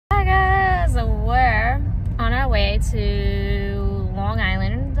to Long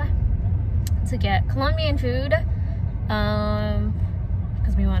Island to get Colombian food,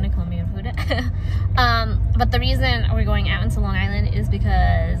 because we wanted Colombian food. But the reason we're going out into Long Island is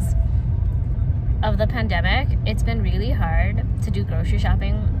because of the pandemic. It's been really hard to do grocery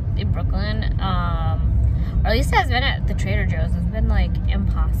shopping in Brooklyn, or at least it has been at the Trader Joe's. It's been like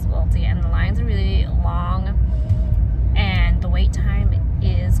impossible to get in. The lines are really long and the wait time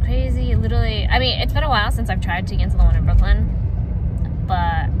is crazy. Literally, I mean, it's been a while since I've tried to get into the one in Brooklyn,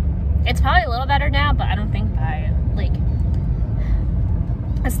 but it's probably a little better now, but I don't think by, like,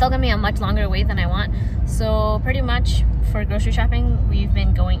 it's still gonna be a much longer wait than I want. So pretty much for grocery shopping, we've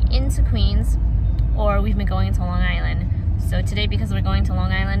been going into Queens, or we've been going into Long Island. So today, because we're going to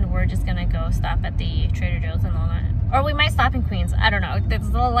Long Island, we're just gonna go stop at the Trader Joe's in Long Island. Or we might stop in Queens, I don't know. There's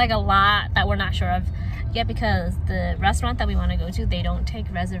like a lot that we're not sure of yet, because the restaurant that we wanna go to, they don't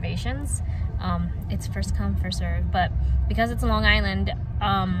take reservations. It's first come, first serve. But because it's Long Island,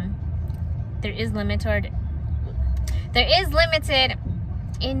 there is limited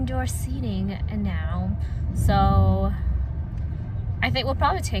indoor seating now. So I think we'll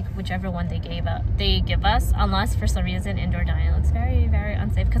probably take whichever one they give us, unless for some reason indoor dining looks very, very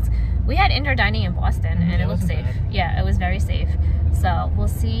unsafe. Because we had indoor dining in Boston and it looked safe. Bad. Yeah, it was very safe. So we'll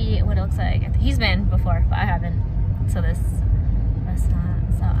see what it looks like. He's been before, but I haven't. So this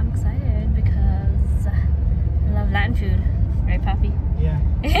restaurant. So I'm excited because I love Latin food, right, Papi? Yeah.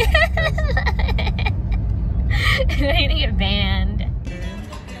 We're gonna get banned.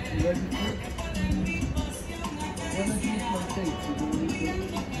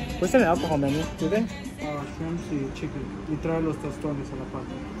 What's an alcohol menu? Do they? Shrimp y chicken. Y trae los tostones a la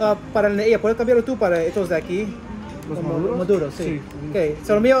parte. Para ella, ¿puedes cambiarlo tú para estos de aquí? ¿Los maduros? Maduros, sí. Sí. Okay.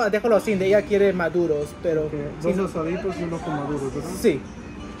 So lo mío, déjalo así, de ella quiere maduros, pero... Okay. Sí, Dos asaditos y uno con maduros, ¿verdad? Sí.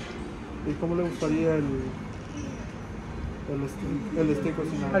 ¿Y cómo le gustaría el steak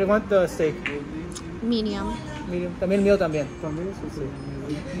cocinado? How do you want the steak? Medium. Medium. También el mío también. ¿También? Sí.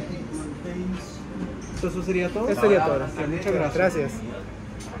 ¿Eso sería todo? Eso sería todo. Okay, muchas gracias. Gracias.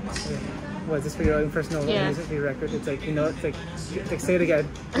 What is this for your own personal Yeah. record? It's like, you know, it's like say it again.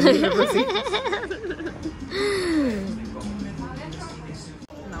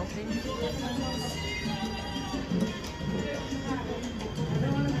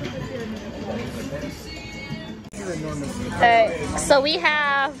 So we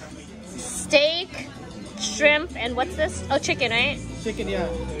have steak, shrimp, and what's this? Oh, chicken, right? Chicken, yeah.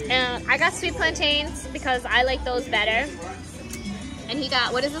 And I got sweet plantains because I like those better. And he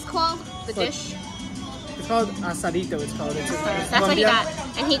got, what is this called? The dish? It's called asadito, it's called. That's what he got.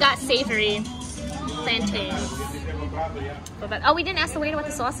 And he got savory plantains. Oh, we didn't ask the waiter what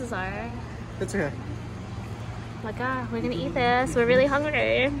the sauces are. It's okay. Oh my god, we're gonna eat this. We're really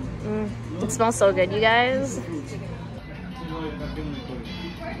hungry. It smells so good, you guys. We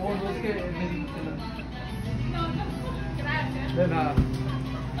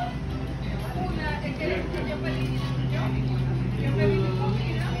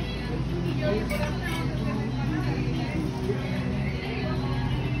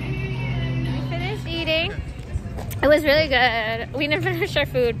finished eating. It was really good. We didn't finish our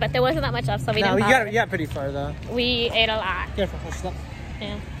food, but there wasn't that much left, so we didn't bother. You got pretty far though. We ate a lot. Careful,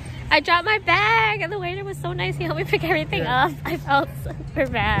 Yeah. I dropped my bag and the waiter was so nice. He helped me pick everything up. I felt super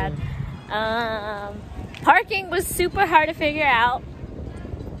bad. Parking was super hard to figure out.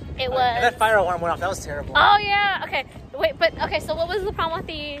 It was... And that fire alarm went off. That was terrible. Oh yeah. Okay. Wait, but okay. So what was the problem with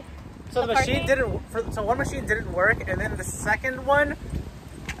the? So the machine didn't. So one machine didn't work, and then the second one,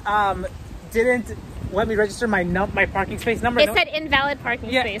 didn't let me register my parking space number. It said invalid parking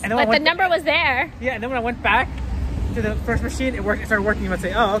space, but the number was there. Yeah, and then when I went back to the first machine, it worked. It started working. You would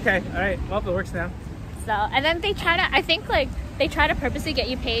say, "Oh, okay, all right, well, it works now." So, and then they try to. I think like they try to purposely get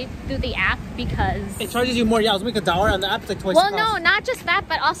you paid through the app because it charges you more. Yeah, I was making $1 on the app. It's like twice. Well, no, not just that,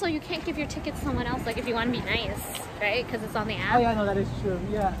 but also you can't give your ticket to someone else. Like if you want to be nice, right? Because it's on the app. Oh yeah, no, that is true.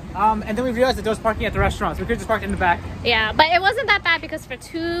 Yeah. And then we realized that there was parking at the restaurant, so we could just park in the back. Yeah, but it wasn't that bad because for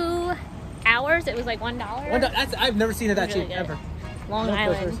 2 hours it was like $1. I've never seen it that really cheap good. ever. Long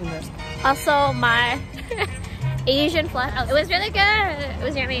Island. Also, my Asian flush. Oh, it was really good. It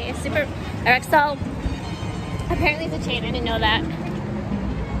was yummy. Super. Alright, so apparently it's a chain. I didn't know that.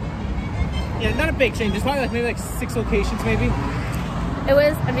 Yeah, not a big chain. There's probably maybe 6 locations, maybe. It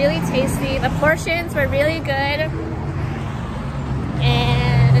was really tasty. The portions were really good,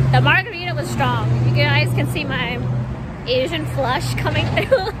 and the margarita was strong. You guys can see my Asian flush coming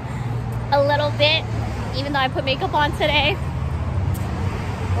through a little bit, even though I put makeup on today.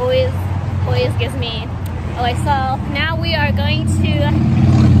 Always gives me. Okay, so now we are going to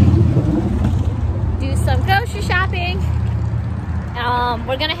do some grocery shopping.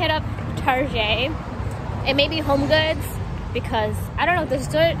 We're gonna hit up Target and maybe Home Goods because I don't know,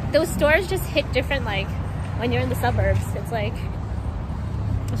 those stores just hit different like when you're in the suburbs. It's like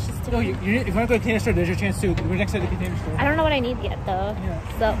it's just Oh, if you want to go to the container store, there's your chance too. We're next to the container store. I don't know what I need yet though.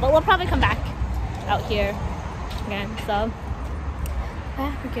 Yeah. So, but we'll probably come back out here again. So,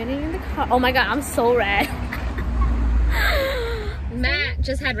 yeah, we're getting in the car. Oh my god, I'm so red. Matt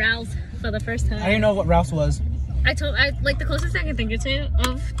just had Ralph's for the first time. I didn't know what Ralph's was. I like the closest I can think of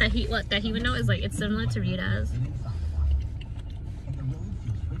that he would know is like it's similar to Rita's.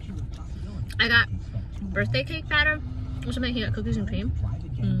 I got birthday cake batter, which I'm making cookies and cream.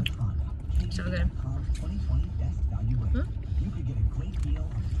 So good.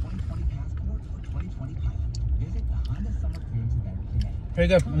 Very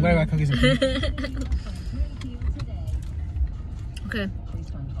good. I'm glad I got cookies and cream. Okay.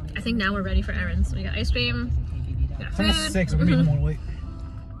 I think now we're ready for errands. We got ice cream. We got It's food. almost 6. We're gonna make more weight.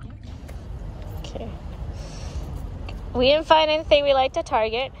 Okay. We didn't find anything we liked at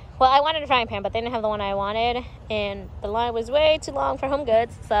Target. Well, I wanted a frying pan, but they didn't have the one I wanted, and the line was way too long for Home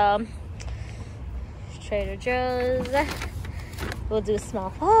Goods. So, Trader Joe's. We'll do a small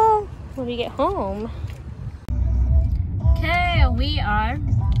haul when we get home. Okay, we are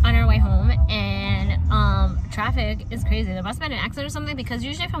on our way home, and traffic is crazy. There must have been an accident or something because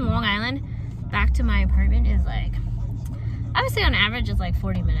usually from Long Island back to my apartment is like, I would say on average it's like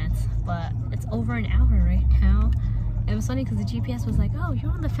 40 minutes, but it's over an hour right now. It was funny because the GPS was like, oh,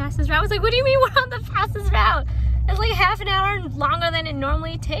 you're on the fastest route. I was like, what do you mean we're on the fastest route? It's like half an hour longer than it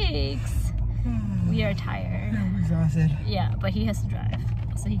normally takes. We are tired. I'm exhausted. Yeah, but he has to drive,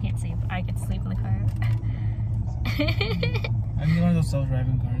 so he can't sleep. I get to sleep in the car. I'm in one of those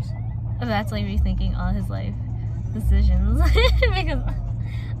self-driving cars. That's like rethinking all his life decisions because I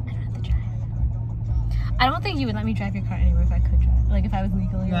don't have to drive. I don't think you would let me drive your car anywhere if I could drive. Like if I was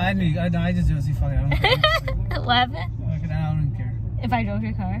legally. No, I just do it. See, fuck it. I don't care. What happened? I don't care. If I drove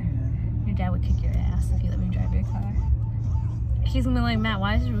your car, Yeah. your dad would kick your ass if you let me drive your car. He's gonna be like, Matt,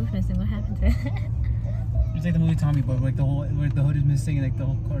 why is your roof missing? What happened to it? It's like the movie Tommy Boy, like where the hood is missing and like the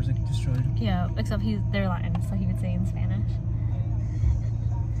whole car is like destroyed. Yeah, except they're Latin, so he would say in Spanish.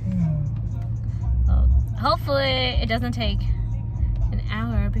 So hopefully it doesn't take an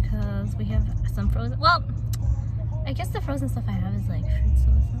hour because we have some frozen. Well, I guess the frozen stuff I have is like fruit,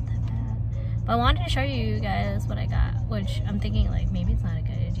 so it's not that bad. But I wanted to show you guys what I got, which I'm thinking like maybe it's not a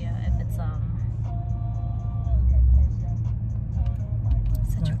good idea if it's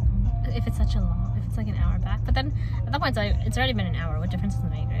if it's like an hour back. But then at that point it's already been an hour. What difference does it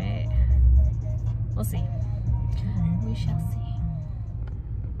make, right? We'll see. We shall see.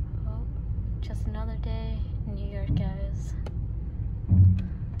 Oh, just another day in New York, guys.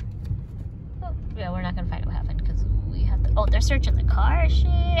 Oh, yeah, we're not gonna find out what happened because we have to. Oh, they're searching the car.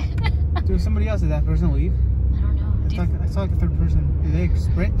 Shit. Dude, somebody else, did that person leave? I don't know. I saw like a third person. Did they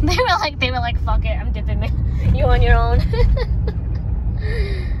sprint? They were like, fuck it, I'm dipping you on your own.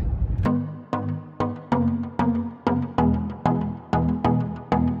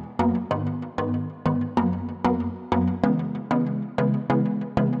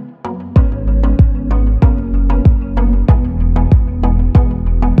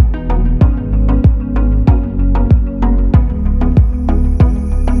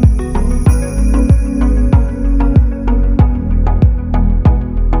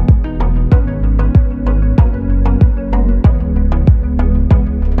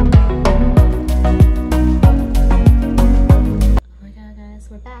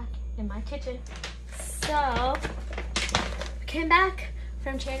 Kitchen. So we came back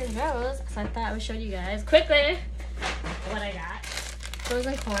from Trader Joe's, so I thought I would show you guys quickly what I got.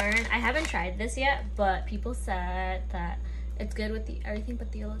 Frozen corn. I haven't tried this yet, but people said that it's good with everything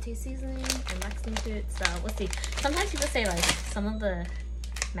but the elote seasoning and Mexican food, so we'll see. Sometimes people say like some of the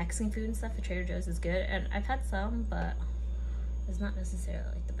Mexican food and stuff at Trader Joe's is good, and I've had some, but it's not necessarily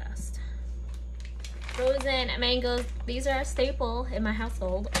like the best. Frozen mangoes. These are a staple in my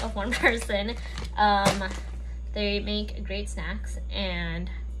household of one person. They make great snacks, and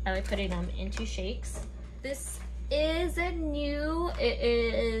I like putting them into shakes. This is new. It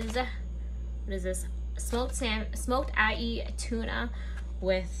is, what is this? Smoked IE tuna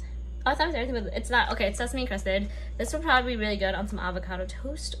with, oh, I thought it was everything, but it's not. Okay, it's sesame crusted. This would probably be really good on some avocado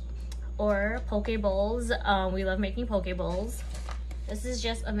toast or poke bowls. We love making poke bowls. This is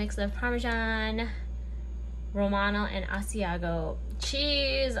just a mix of Parmesan, Romano, and Asiago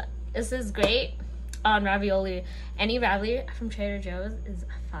cheese. This is great on ravioli. Any ravioli from Trader Joe's is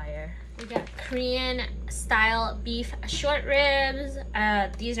fire. We got Korean style beef short ribs.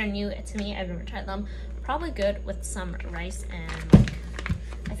 These are new to me. I've never tried them. Probably good with some rice and like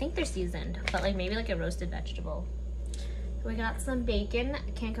I think they're seasoned, but like maybe like a roasted vegetable. We got some bacon.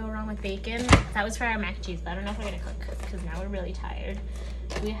 Can't go wrong with bacon. That was for our mac and cheese, but I don't know if we're gonna cook because now we're really tired.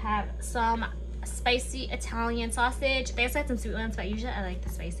 We have some spicy Italian sausage. They also had some sweet ones, but usually I like the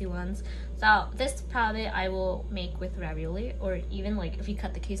spicy ones. So this probably I will make with ravioli, or even like if you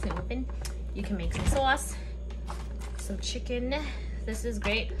cut the casing open, you can make some sauce, some chicken. This is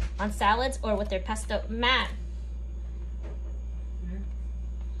great on salads or with their pesto. Matt.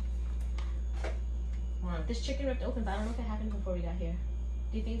 What? This chicken ripped open, but I don't know if it happened before we got here.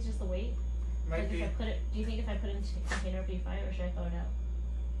 Do you think it's just the weight? Might Like be. if I put it, do you think if I put it in a container it'll be fine, or should I throw it out?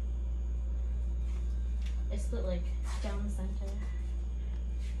 It's split like down the center.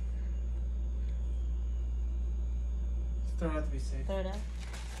 Throw it out to be safe. Throw it out.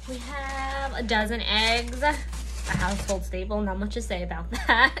 We have a dozen eggs. A household staple, not much to say about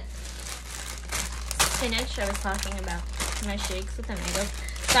that. Spinach, I was talking about my shakes with the mangoes.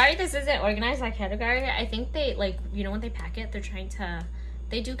 Sorry this isn't organized by category. I think they, like, you know, when they pack it, they're trying to,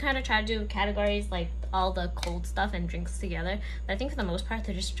 they do kind of try to do categories, like all the cold stuff and drinks together. But I think for the most part,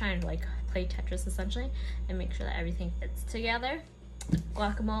 they're just trying to like play Tetris essentially and make sure that everything fits together.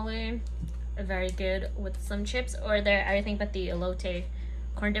 Guacamole, very good with some chips, or they're everything but the elote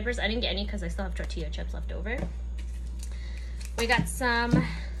corn dippers. I didn't get any because I still have tortilla chips left over. We got some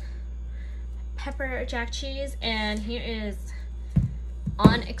pepper jack cheese, and here is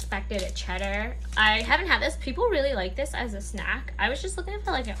unexpected cheddar. I haven't had this. People really like this as a snack. I was just looking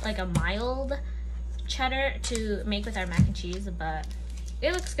for like a mild cheddar to make with our mac and cheese, but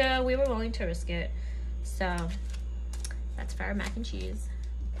it looks good. We were willing to risk it, so that's for our mac and cheese.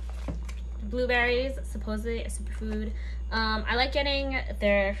 Blueberries, supposedly a superfood. I like getting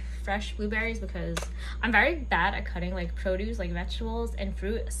their fresh blueberries because I'm very bad at cutting like produce, like vegetables and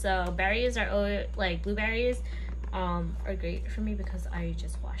fruit. So berries are like blueberries are great for me because I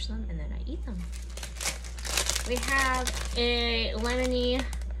just wash them and then I eat them. We have a lemony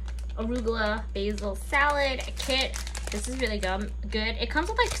arugula basil salad kit. This is really good. It comes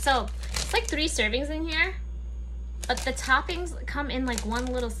with like, so it's like 3 servings in here, but the toppings come in like one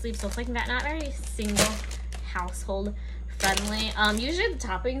little sleeve, so it's like not very single household friendly. Usually the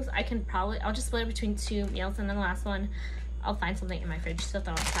toppings I'll just split it between 2 meals, and then the last one I'll find something in my fridge to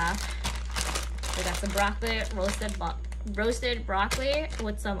throw on top. We got some broccoli, roasted broccoli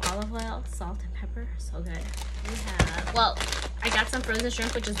with some olive oil, salt and pepper. So good. We have, well, I got some frozen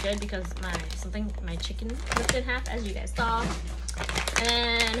shrimp, which is good because my chicken ripped in half, as you guys saw.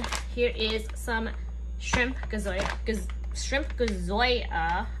 And here is some shrimp gazoya.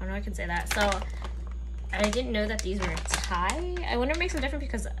 I don't know if I can say that. So I didn't know that these were Thai. I wonder if it makes them different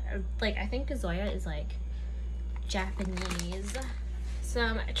because like I think gazoya is like Japanese.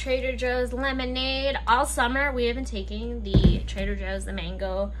 Some Trader Joe's lemonade. All summer we have been taking the Trader Joe's the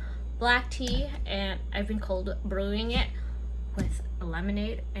mango black tea, and I've been cold brewing it with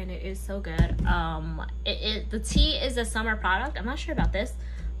lemonade, and it is so good. The tea is a summer product. I'm not sure about this,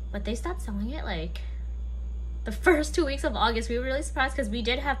 but they stopped selling it like the first 2 weeks of August. We were really surprised because we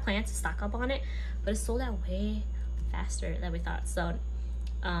did have plans to stock up on it, but it sold out way faster than we thought. So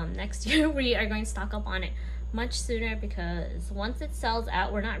next year we are going to stock up on it much sooner, because once it sells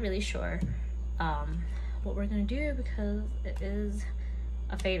out, we're not really sure what we're gonna do, because it is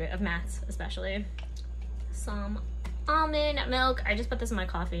a favorite of Matt's, especially. Some almond milk. I just put this in my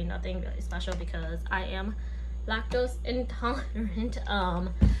coffee, nothing really special because I am lactose intolerant.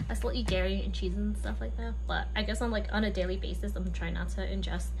 I still eat dairy and cheese and stuff like that, but I guess on a daily basis I'm trying not to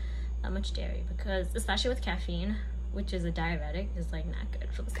ingest that much dairy, because especially with caffeine, which is a diuretic, is like not good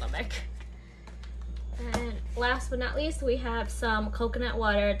for the stomach. And last but not least, we have some coconut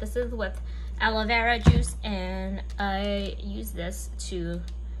water. This is with aloe vera juice, and I use this to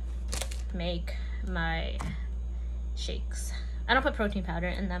make my shakes. I don't put protein powder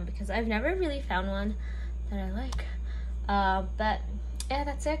in them because I've never really found one that I like. But yeah,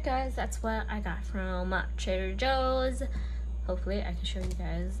 that's it, guys. That's what I got from Trader Joe's. Hopefully I can show you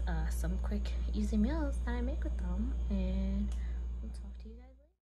guys some quick, easy meals that I make with them. And